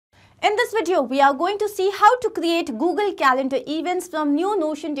In this video, we are going to see how to create Google Calendar events from new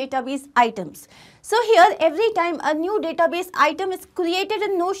Notion database items. So here, every time a new database item is created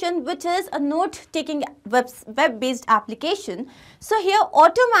in Notion, which is a note-taking web-based application, so here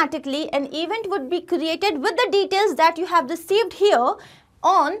automatically an event would be created with the details that you have received here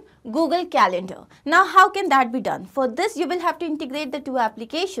on Google Calendar. Now, how can that be done? For this, you will have to integrate the two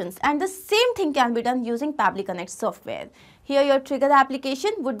applications, and the same thing can be done using Pabbly Connect software. Here, your trigger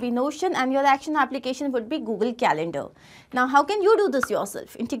application would be Notion and your action application would be Google Calendar. Now, how can you do this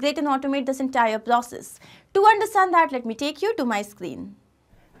yourself? Integrate and automate this entire process. To understand that, let me take you to my screen.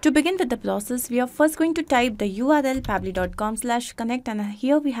 To begin with the process, we are first going to type the URL pabbly.com/connect, and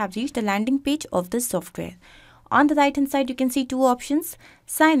here we have reached the landing page of this software. On the right hand side, you can see two options,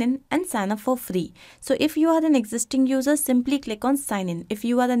 sign in and sign up for free. So if you are an existing user, simply click on sign in. If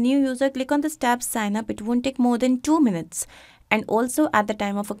you are a new user, click on this tab sign up. It won't take more than 2 minutes. And also at the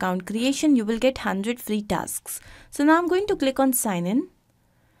time of account creation, you will get 100 free tasks. So now I'm going to click on sign in.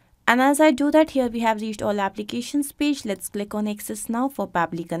 And as I do that, here we have reached all applications page. Let's click on access now for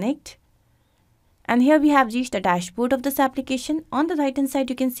Pabbly Connect. And here we have reached the dashboard of this application. On the right hand side,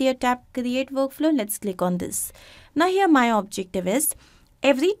 you can see a tab create workflow. Let's click on this. Now here my objective is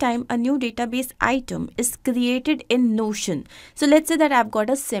every time a new database item is created in Notion. So let's say that I've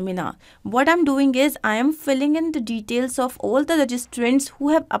got a seminar. What I'm doing is I am filling in the details of all the registrants who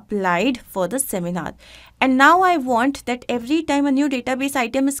have applied for the seminar. And now I want that every time a new database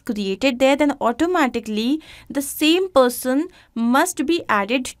item is created there, then automatically the same person must be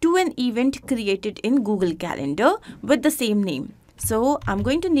added to an event created in Google Calendar with the same name. So I'm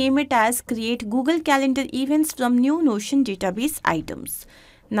going to name it as create Google Calendar events from new Notion database items.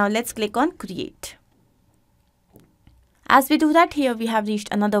 Now let's click on create. As we do that, here we have reached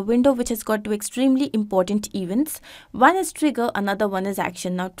another window which has got two extremely important events. One is trigger, another one is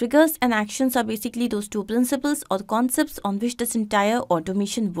action. Now triggers and actions are basically those two principles or concepts on which this entire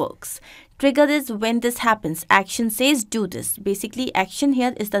automation works. Trigger is when this happens. Action says do this. Basically action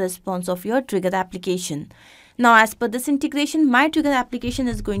here is the response of your trigger application. Now as per this integration, my trigger application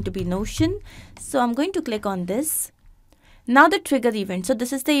is going to be Notion. So I'm going to click on this. Now the trigger event. So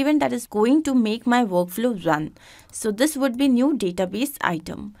this is the event that is going to make my workflow run. So this would be new database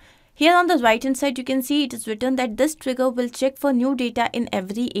item. Here on the right hand side, you can see it is written that this trigger will check for new data in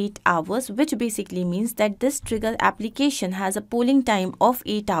every 8 hours, which basically means that this trigger application has a polling time of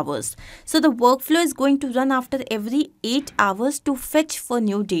 8 hours. So the workflow is going to run after every 8 hours to fetch for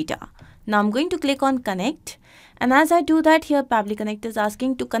new data. Now I'm going to click on connect. And as I do that, here Pabbly Connect is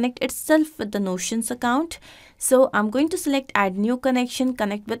asking to connect itself with the Notion's account. So I'm going to select add new connection,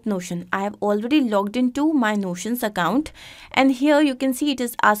 connect with Notion. I have already logged into my Notion's account. And here you can see it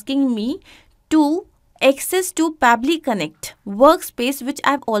is asking me to access to Pabbly Connect workspace, which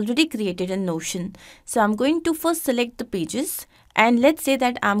I've already created in Notion. So I'm going to first select the pages. And let's say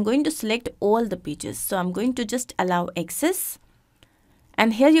that I'm going to select all the pages. So I'm going to just allow access.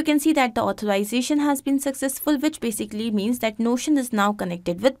 And here you can see that the authorization has been successful, which basically means that Notion is now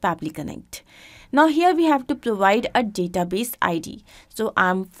connected with Pabbly Connect. Now here we have to provide a database ID. So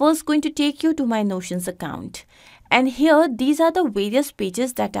I'm first going to take you to my Notion's account. And here these are the various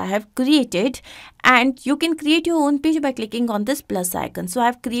pages that I have created, and you can create your own page by clicking on this plus icon. So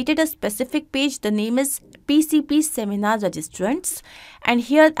I've created a specific page. The name is PCP Seminar Registrants, and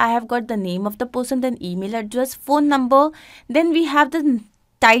here I have got the name of the person, then email address, phone number, then we have the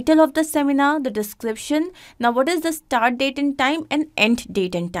title of the seminar, the description. Now what is the start date and time and end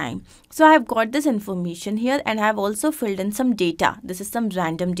date and time. So I have got this information here, and I have also filled in some data. This is some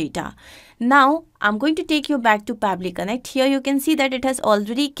random data. Now I'm going to take you back to Pabbly Connect. Here you can see that it has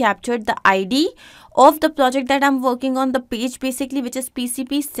already captured the ID of the project that I'm working on, the page basically, which is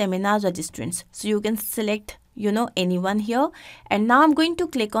PCP Seminar Registrants. So you can select anyone here, and now I'm going to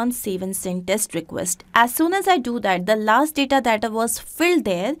click on save and send test request. As soon as I do that, the last data that was filled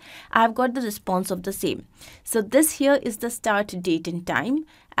there, I've got the response of the same. So this here is the start date and time.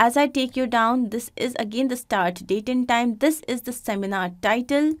 As I take you down, this is again the start date and time. This is the seminar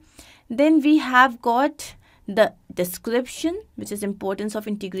title. Then we have got the description, which is importance of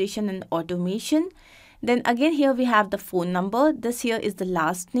integration and automation. Then again here we have the phone number. This here is the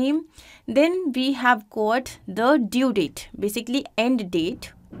last name. Then we have got the due date, basically end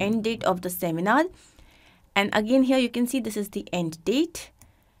date of the seminar. And again here you can see this is the end date.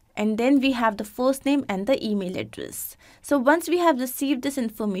 And then we have the first name and the email address. So once we have received this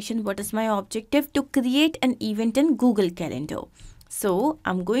information, what is my objective? To create an event in Google Calendar. So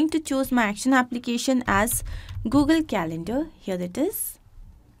I'm going to choose my action application as Google Calendar. Here it is.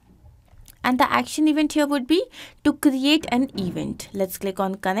 And the action event here would be to create an event. Let's click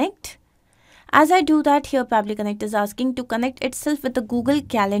on connect. As I do that, here Pabbly Connect is asking to connect itself with the Google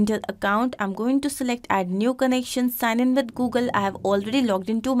Calendar account. I'm going to select add new connection, sign in with Google. I have already logged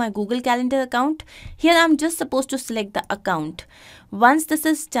into my Google Calendar account. Here I'm just supposed to select the account. Once this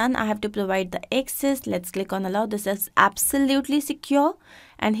is done, I have to provide the access. Let's click on allow. This is absolutely secure.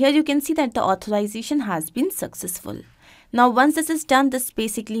 And here you can see that the authorization has been successful. Now once this is done, this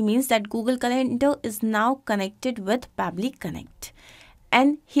basically means that Google Calendar is now connected with Pabbly Connect.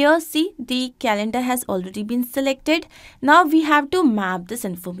 And here see the calendar has already been selected. Now we have to map this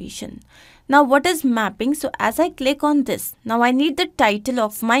information. Now what is mapping? So as I click on this, now I need the title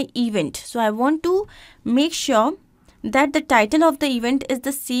of my event. So I want to make sure that the title of the event is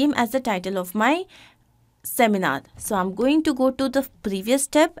the same as the title of my seminar. So I'm going to go to the previous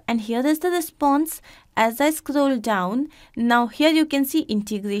step and here is the response. As I scroll down, now here you can see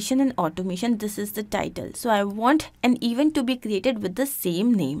integration and automation. This is the title. So I want an event to be created with the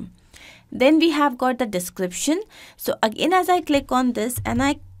same name. Then we have got the description. So again, as I click on this and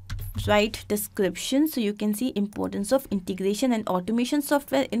I write description, so you can see importance of integration and automation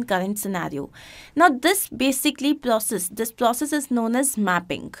software in current scenario. Now this process is known as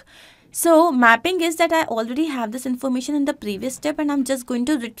mapping. So mapping is that I already have this information in the previous step and I'm just going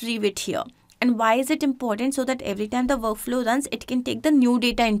to retrieve it here. And why is it important? So that every time the workflow runs, it can take the new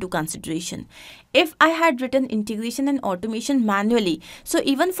data into consideration. If I had written integration and automation manually, so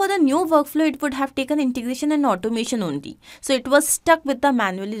even for the new workflow, it would have taken integration and automation only. So it was stuck with the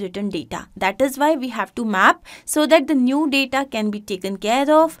manually written data. That is why we have to map so that the new data can be taken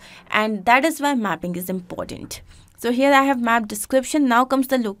care of. And that is why mapping is important. So here I have mapped description. Now comes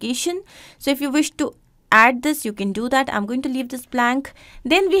the location. So if you wish to add this, you can do that. I'm going to leave this blank.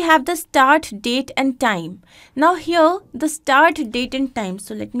 Then we have the start date and time. Now here the start date and time.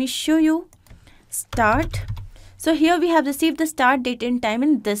 So let me show you start. So here we have received the start date and time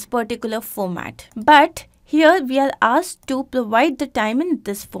in this particular format. But here we are asked to provide the time in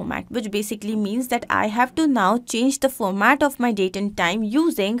this format, which basically means that I have to now change the format of my date and time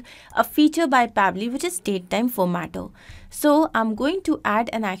using a feature by Pabbly, which is date time formatter. So I'm going to add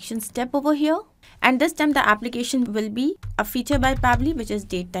an action step over here. And this time the application will be a feature by Pabbly, which is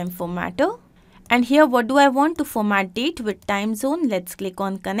date time formatter. And here what do I want? To format date with time zone. Let's click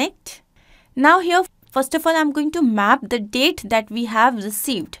on connect. Now here first of all I'm going to map the date that we have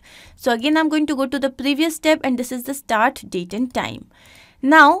received. So again I'm going to go to the previous step and this is the start date and time.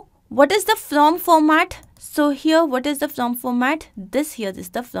 Now what is the from format? So here what is the from format? This here is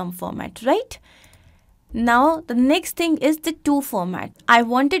the from format, right? Now the next thing is the to format. I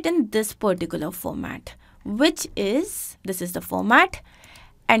want it in this particular format, which is, this is the format.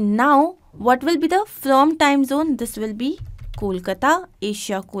 And now what will be the from time zone? This will be Kolkata,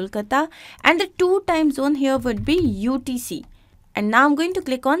 Asia Kolkata, and the to time zone here would be UTC. And now I'm going to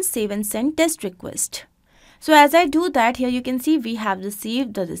click on save and send test request. So as I do that, here you can see we have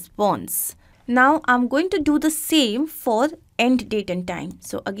received the response. Now I'm going to do the same for end date and time.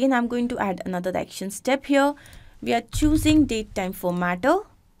 So again I'm going to add another action step here. We are choosing date time formatter.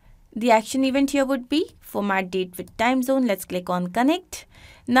 The action event here would be format date with time zone. Let's click on connect.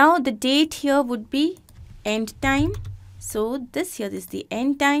 Now the date here would be end time. So this here is the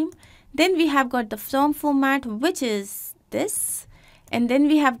end time. Then we have got the from format, which is this. And then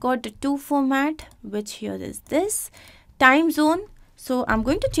we have got the to format, which here is this. Time zone. So I'm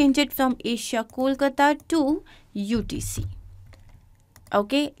going to change it from Asia Kolkata to UTC.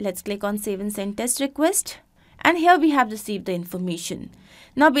 Okay, let's click on save and send test request. And here we have received the information.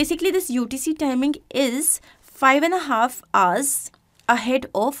 Now basically this UTC timing is 5.5 hours ahead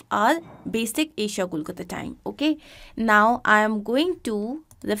of our basic Asia Kolkata time. Okay, now I am going to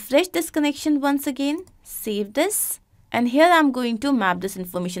refresh this connection once again, save this. And here I'm going to map this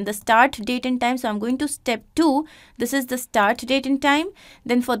information, the start date and time. So I'm going to step 2. This is the start date and time.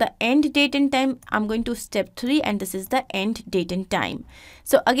 Then for the end date and time, I'm going to step 3 and this is the end date and time.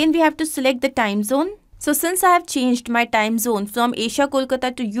 So again, we have to select the time zone. So since I have changed my time zone from Asia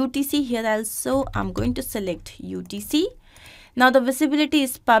Kolkata to UTC, here also I'm going to select UTC. Now the visibility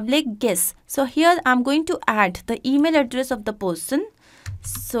is public guess. So here I'm going to add the email address of the person.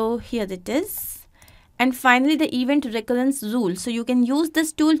 So here it is. And finally, the event recurrence rule. So you can use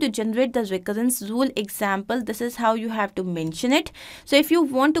this tool to generate the recurrence rule example. This is how you have to mention it. So if you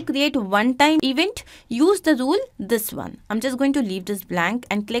want to create one-time event, use the rule, this one. I'm just going to leave this blank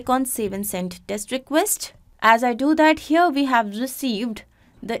and click on save and send test request. As I do that, here we have received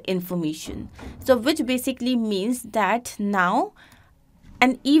the information. So which basically means that now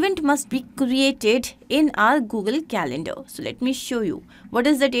an event must be created in our Google Calendar. So let me show you. What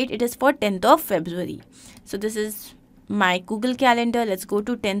is the date? It is for 10th of February. So this is my Google Calendar. Let's go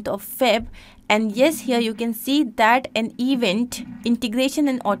to 10th of Feb. And yes, here you can see that an event integration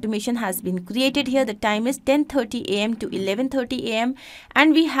and automation has been created here. The time is 10:30 a.m. to 11:30 a.m.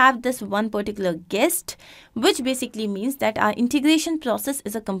 and we have this one particular guest, which basically means that our integration process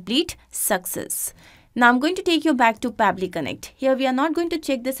is a complete success. Now I'm going to take you back to Pabbly Connect. Here we are not going to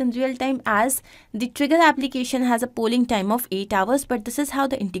check this in real time as the trigger application has a polling time of 8 hours, but this is how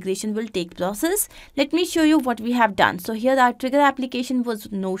the integration will take process. Let me show you what we have done. So here our trigger application was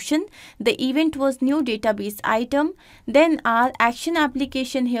Notion, the event was new database item, then our action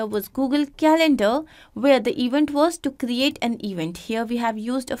application here was Google Calendar, where the event was to create an event. Here we have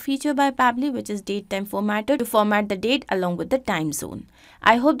used a feature by Pabbly, which is date time formatter, to format the date along with the time zone.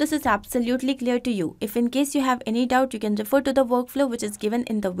 I hope this is absolutely clear to you. If in case you have any doubt, you can refer to the workflow which is given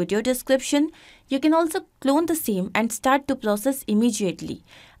in the video description. You can also clone the same and start to process immediately.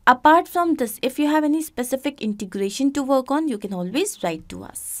 Apart from this, if you have any specific integration to work on, you can always write to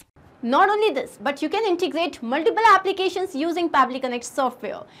us. Not only this, but you can integrate multiple applications using Pabbly Connect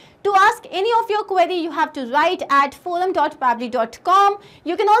software. To ask any of your query, you have to write at forum.pabbly.com.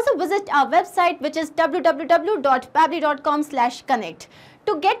 You can also visit our website, which is www.pabbly.com/connect.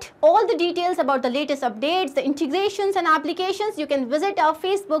 To get all the details about the latest updates, the integrations and applications, you can visit our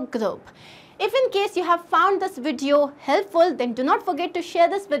Facebook group. If in case you have found this video helpful, then do not forget to share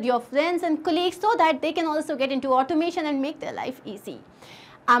this with your friends and colleagues so that they can also get into automation and make their life easy.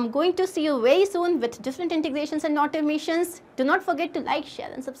 I'm going to see you very soon with different integrations and automations. Do not forget to like, share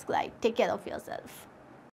and subscribe. Take care of yourself.